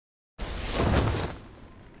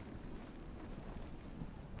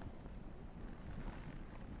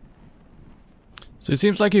So it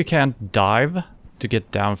seems like you can't dive to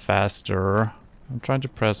get down faster. I'm trying to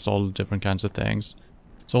press all different kinds of things.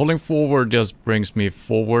 So holding forward just brings me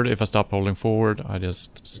forward. If I stop holding forward, I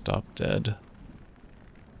just stop dead.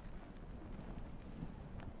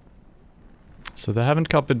 So they haven't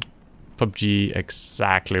copied PUBG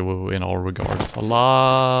exactly in all regards. A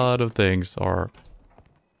lot of things are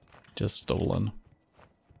just stolen.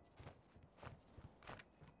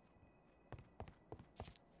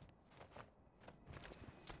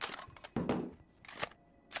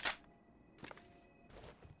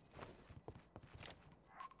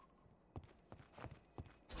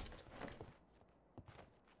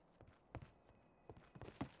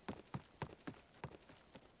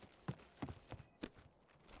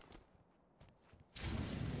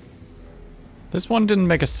 This one didn't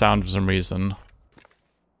make a sound for some reason.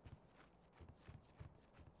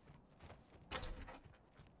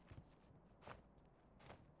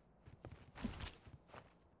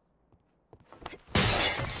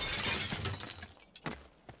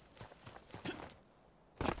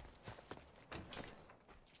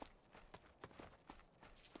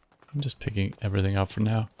 I'm just picking everything up for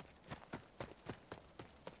now.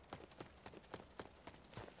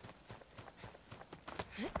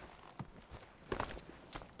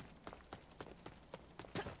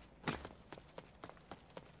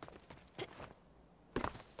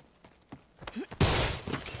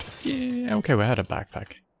 Yeah, okay, we had a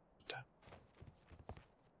backpack. Damn.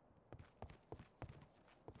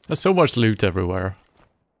 There's so much loot everywhere.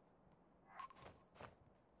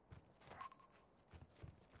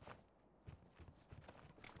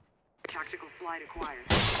 Tactical slide acquired.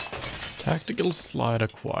 Tactical slide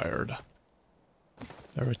acquired.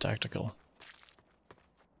 Very tactical.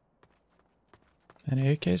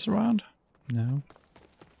 Any AKs around? No.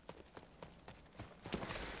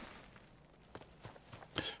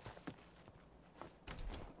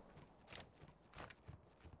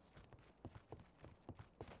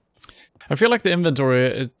 I feel like the inventory,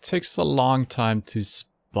 it takes a long time to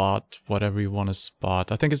spot whatever you want to spot.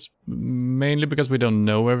 I think it's mainly because we don't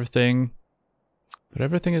know everything. But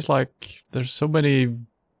everything is like, there's so many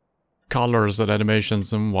colors and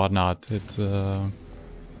animations and whatnot. It's, Oh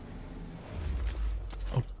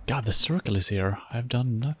god, the circle is here. I've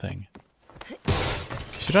done nothing.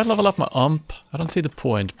 Should I level up my ump? I don't see the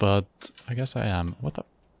point, but I guess I am. What the...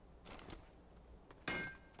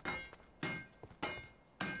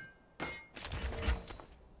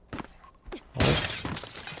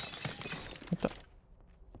 What the...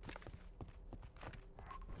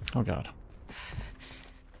 Oh god.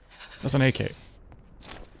 That's an AK.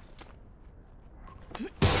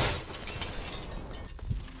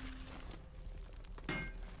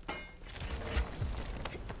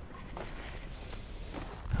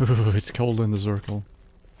 Ooh, it's cold in the circle.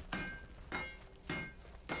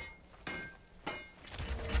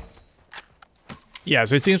 Yeah,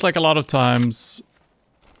 so it seems like a lot of times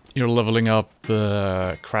you're leveling up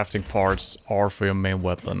crafting parts are for your main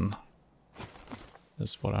weapon.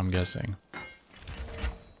 That's what I'm guessing.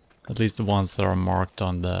 At least the ones that are marked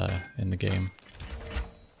on in the game.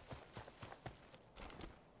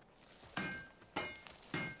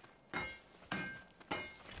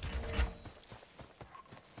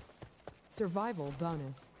 Survival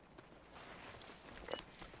bonus.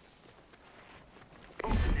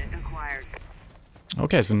 Ultimate acquired.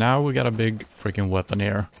 Okay, so now we got a big freaking weapon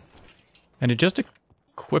here. And it just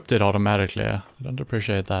equipped it automatically. I don't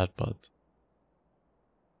appreciate that, but...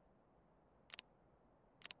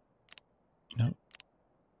 No.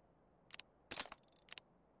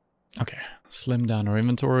 Okay, slim down our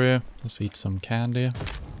inventory. Let's eat some candy.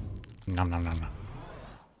 Nom nom nom nom.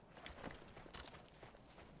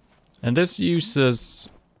 And this uses...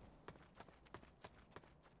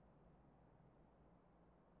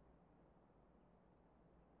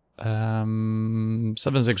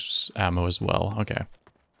 7.6 ammo as well, okay.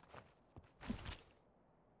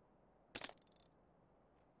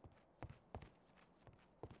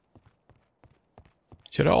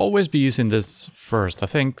 Should I always be using this first? I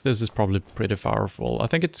think this is probably pretty powerful. I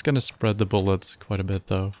think it's gonna spread the bullets quite a bit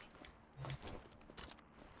though.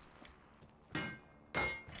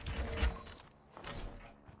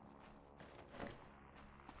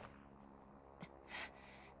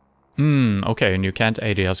 Okay, and you can't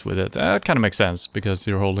ADS with it. That kind of makes sense, because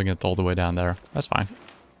you're holding it all the way down there. That's fine.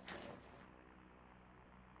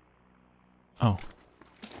 Oh.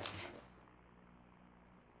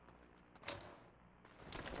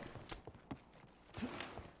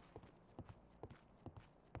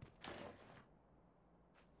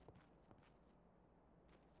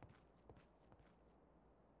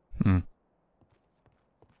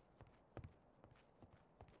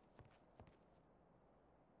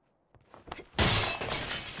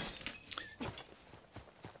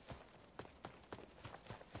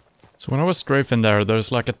 So when I was strafing there,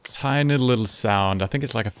 there's like a tiny little sound. I think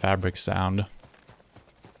it's like a fabric sound.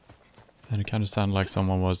 And it kind of sounded like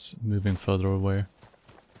someone was moving further away.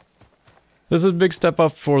 This is a big step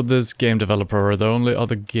up for this game developer. The only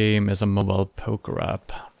other game is a mobile poker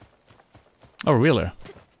app. Oh, really?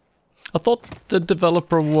 I thought the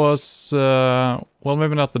developer was... well,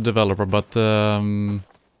 maybe not the developer, but... the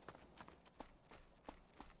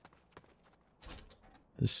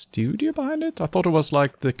studio behind it? I thought it was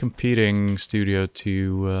like the competing studio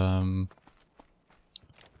to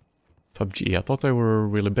PUBG. I thought they were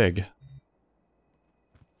really big.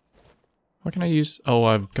 What can I use? Oh,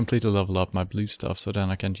 I've completely leveled up my blue stuff, so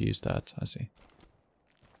then I can't use that. I see.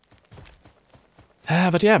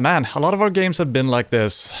 But yeah, man, a lot of our games have been like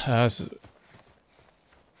this. A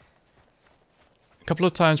couple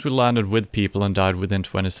of times we landed with people and died within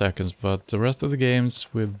 20 seconds, but the rest of the games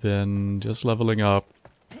we've been just leveling up,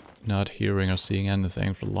 not hearing or seeing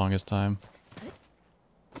anything for the longest time.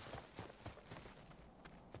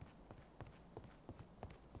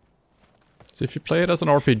 So if you play it as an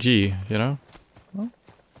RPG, you know, well,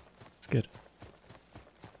 it's good.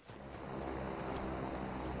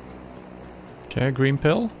 Okay, green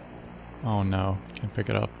pill. Oh no, can't pick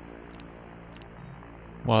it up.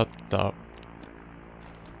 What the?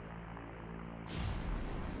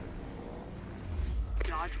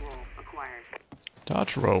 Dodge roll acquired.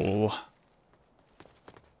 Dodge roll.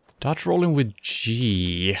 Dodge rolling with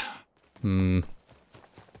G.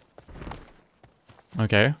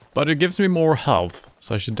 Okay, but it gives me more health,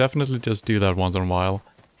 so I should definitely just do that once in a while.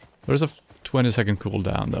 There's a 20-second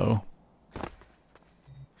cooldown though.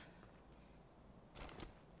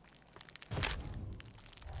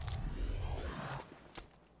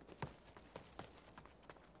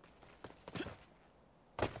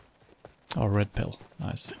 Oh, red pill.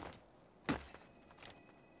 Nice.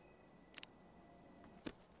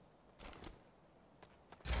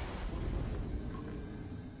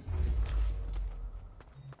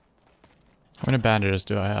 How many bandages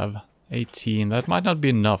do I have? 18. That might not be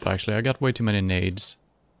enough, actually. I got way too many nades.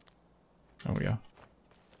 There we go.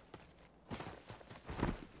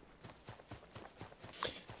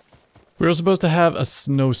 We were supposed to have a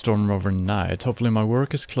snowstorm overnight. Hopefully my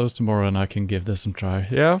work is closed tomorrow and I can give this a try.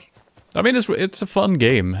 Yeah. I mean, it's a fun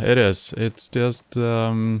game. It is. It's just...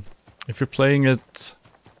 if you're playing it...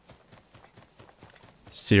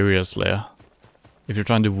 seriously... if you're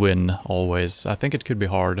trying to win, always, I think it could be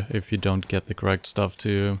hard if you don't get the correct stuff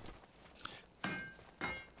to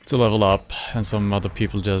level up, and some other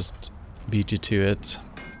people just beat you to it.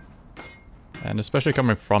 And especially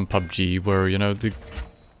coming from PUBG, where, you know, the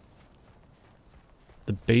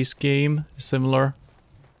base game is similar,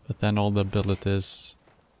 but then all the abilities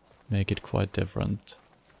make it quite different.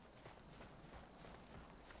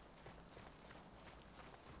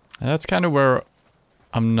 And that's kind of where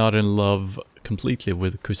I'm not in love completely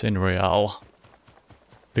with Cuisine Royale.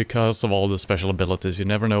 Because of all the special abilities, you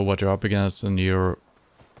never know what you're up against, and you're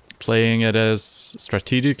playing it as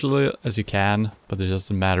strategically as you can, but it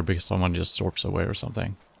doesn't matter because someone just sorts away or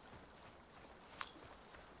something.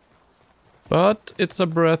 But it's a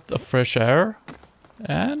breath of fresh air,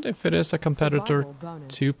 and if it is a competitor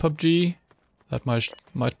to PUBG, that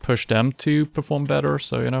might push them to perform better,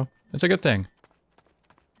 so you know, it's a good thing.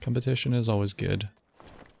 Competition is always good.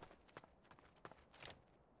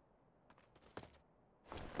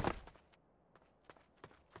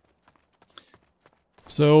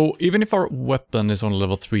 So, even if our weapon is on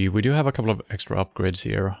level 3, we do have a couple of extra upgrades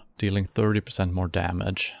here, dealing 30% more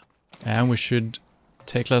damage. And we should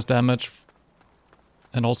take less damage,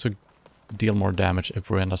 and also deal more damage if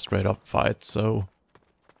we're in a straight up fight, so...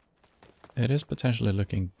 it is potentially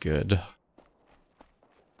looking good.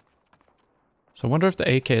 So I wonder if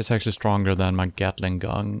the AK is actually stronger than my Gatling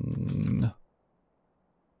gun.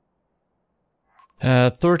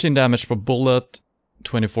 13 damage per bullet.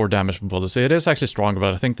 24 damage per bullet, so it is actually stronger,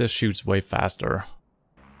 but I think this shoots way faster.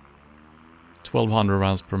 1200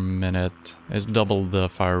 rounds per minute. It's double the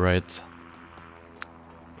fire rate.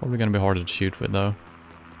 Probably gonna be harder to shoot with though.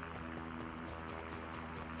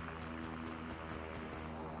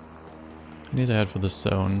 I need to head for the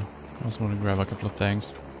zone. I also want to grab a couple of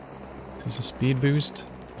things. Is this a speed boost?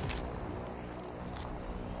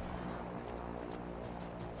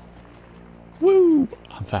 Woo!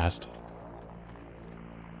 I'm fast.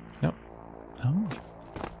 Nope. Oh.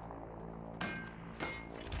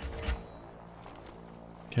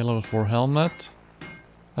 Okay, level 4 helmet.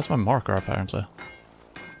 That's my marker, apparently.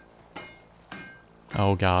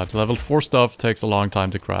 Oh god, level 4 stuff takes a long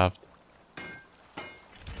time to craft.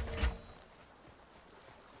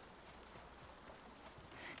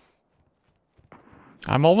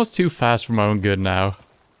 I'm almost too fast for my own good now.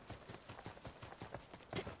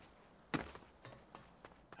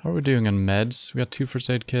 How are we doing on meds? We got 2 first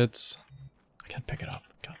aid kits. I can't pick it up.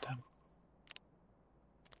 Goddamn.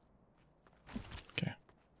 Okay.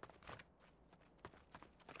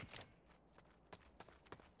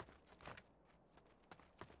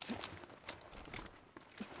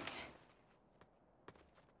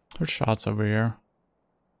 There's shots over here.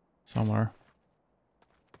 Somewhere.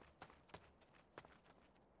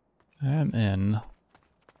 I'm in.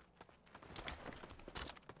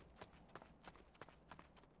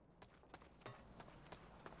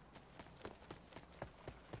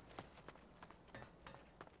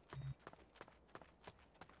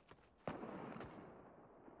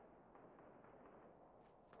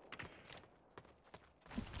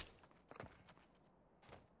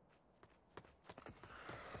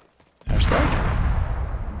 There's Spike.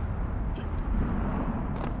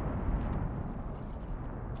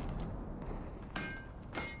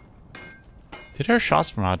 Did I hear shots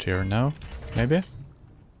from out here? No? Maybe?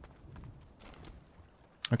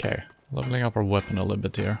 Okay. Leveling up our weapon a little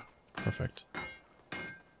bit here. Perfect.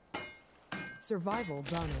 Survival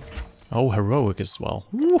bonus. Oh, heroic as well.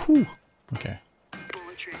 Woohoo! Okay.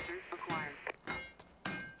 Bullet tracer acquired.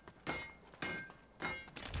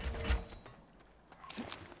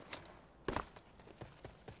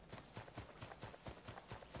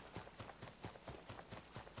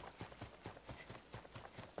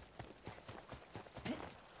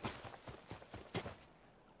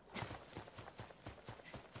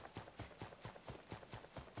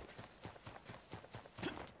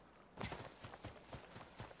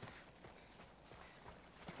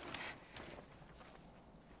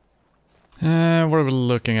 What are we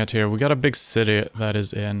looking at here? We got a big city that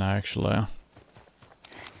is in, actually.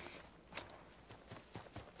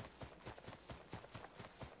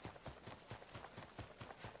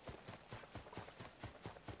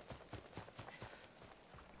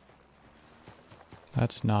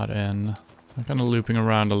 That's not in. I'm kind of looping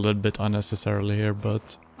around a little bit unnecessarily here,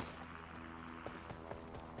 but...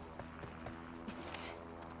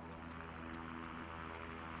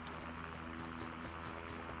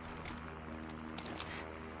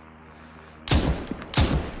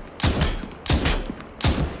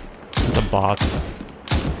 It's a bot.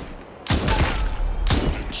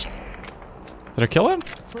 Did I kill him?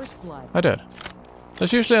 First blood. I did.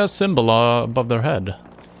 There's usually a symbol above their head.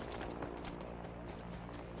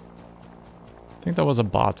 I think that was a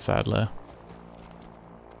bot, sadly.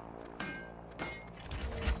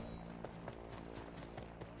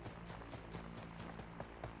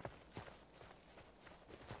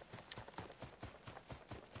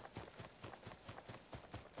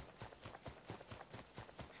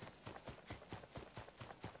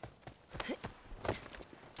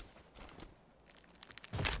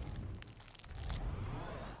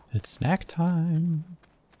 It's snack time.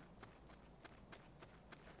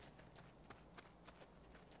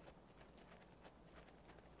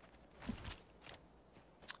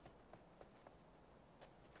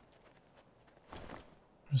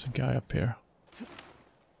 There's a guy up here.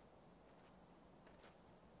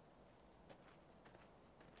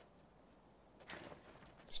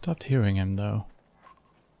 Stopped hearing him though.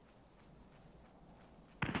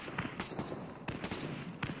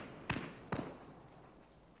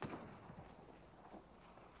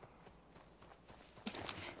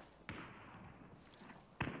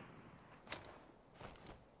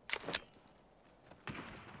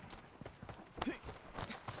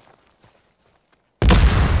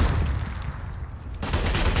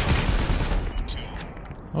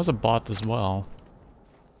 That was a bot as well.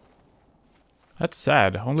 That's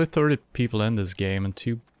sad. Only 30 people in this game and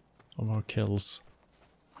 2 of our kills.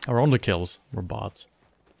 Our only kills were bots.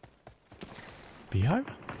 Beehive?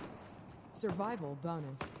 Survival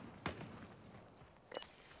bonus.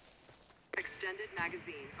 Extended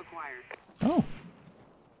magazine acquired. Oh.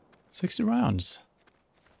 60 rounds.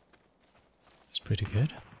 That's pretty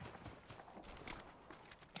good.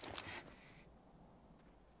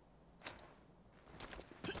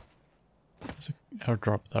 There's an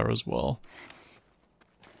airdrop there as well.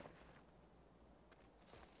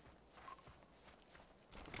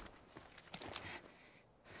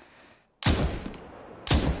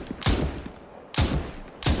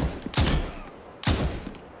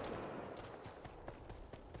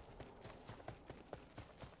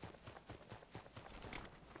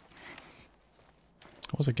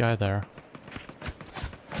 There was a guy there.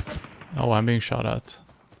 Oh, I'm being shot at.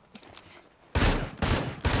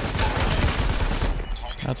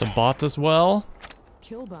 That's a bot as well.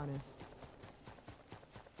 Kill bonus.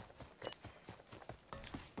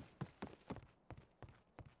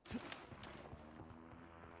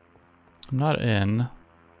 I'm not in.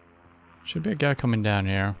 Should be a guy coming down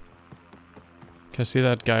here. Can I see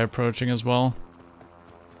that guy approaching as well?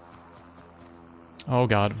 Oh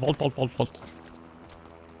god. Vault, vault, vault, vault.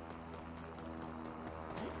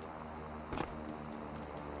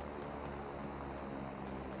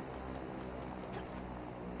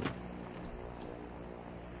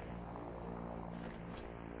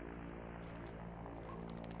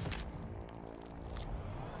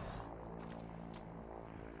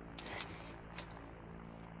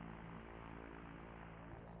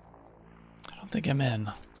 I don't think I'm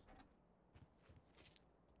in.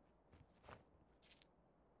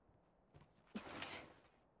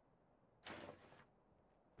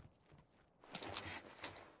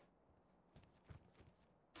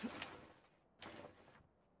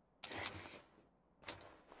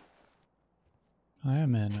 I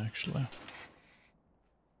am in, actually.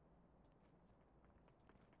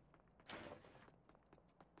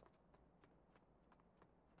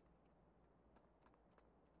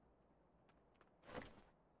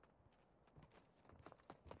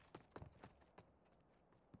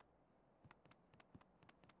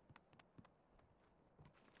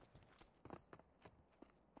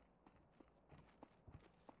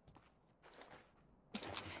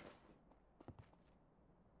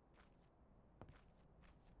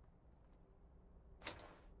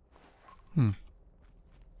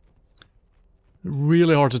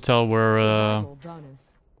 Really hard to tell where Survival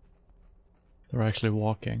bonus. they're actually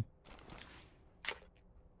walking.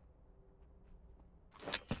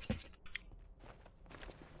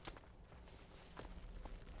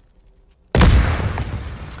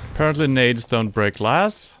 Apparently nades don't break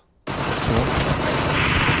glass. What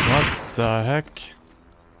the heck?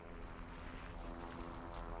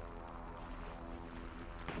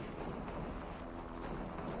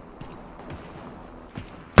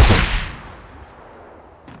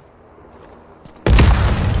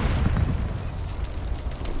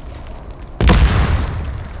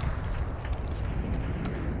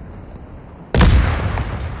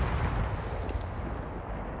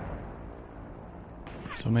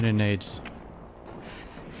 So many nades.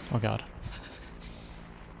 Oh god.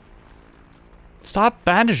 Stop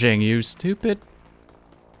bandaging, you stupid.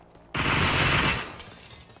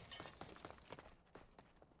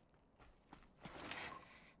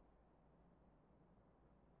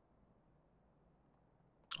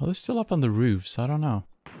 Oh, they're still up on the roofs. I don't know.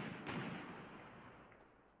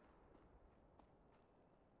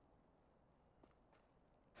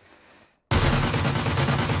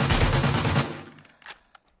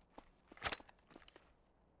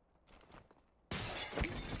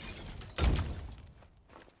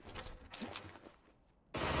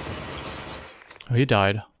 Oh, he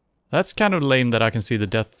died. That's kind of lame that I can see the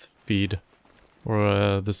death feed.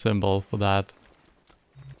 Or the symbol for that.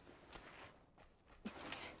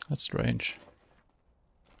 That's strange.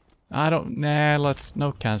 I don't... Nah, let's...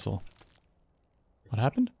 No, cancel. What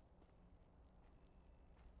happened?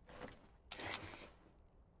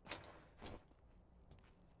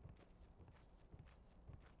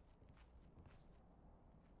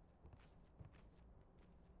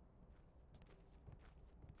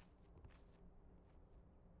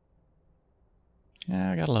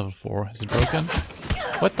 Yeah, I got a level 4. Is it broken?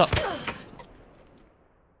 What the...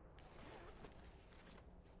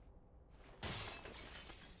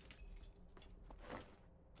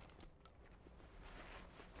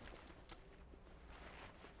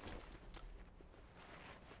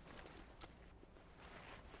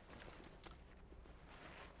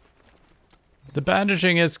 The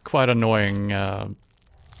bandaging is quite annoying. Oh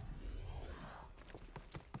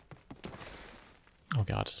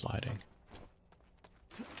god, sliding.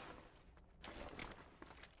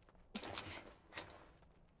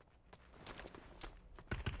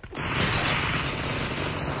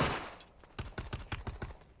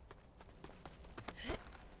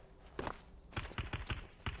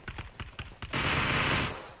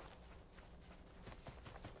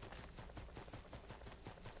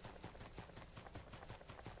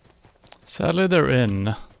 Sadly, they're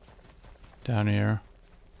in down here.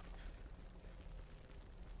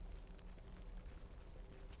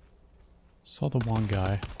 Saw the one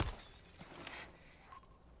guy.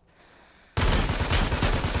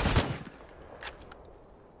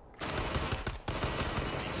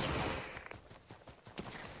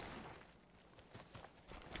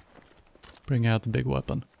 Bring out the big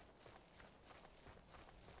weapon.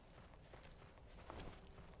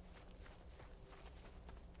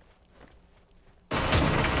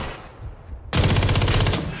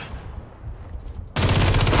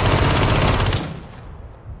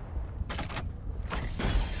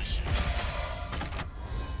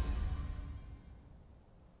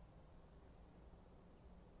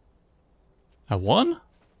 I won?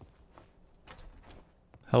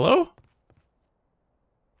 Hello?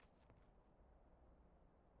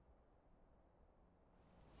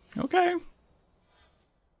 Okay.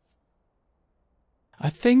 I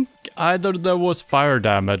think either there was fire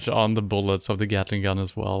damage on the bullets of the Gatling gun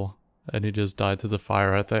as well, and he just died to the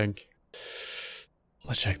fire, I think.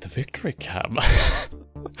 Let's check the victory cam.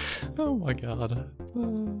 Oh my god.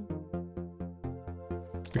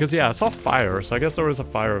 Because yeah, I saw fire, so I guess there was a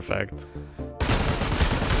fire effect.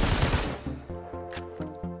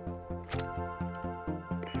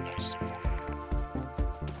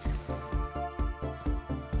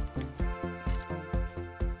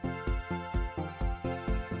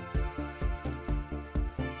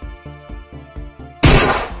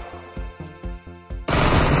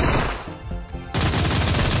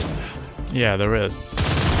 Yeah, there is.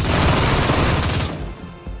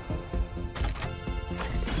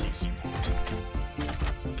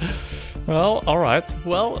 Well, alright.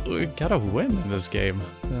 Well, we got a win in this game.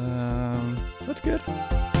 That's good.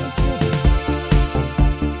 That's good.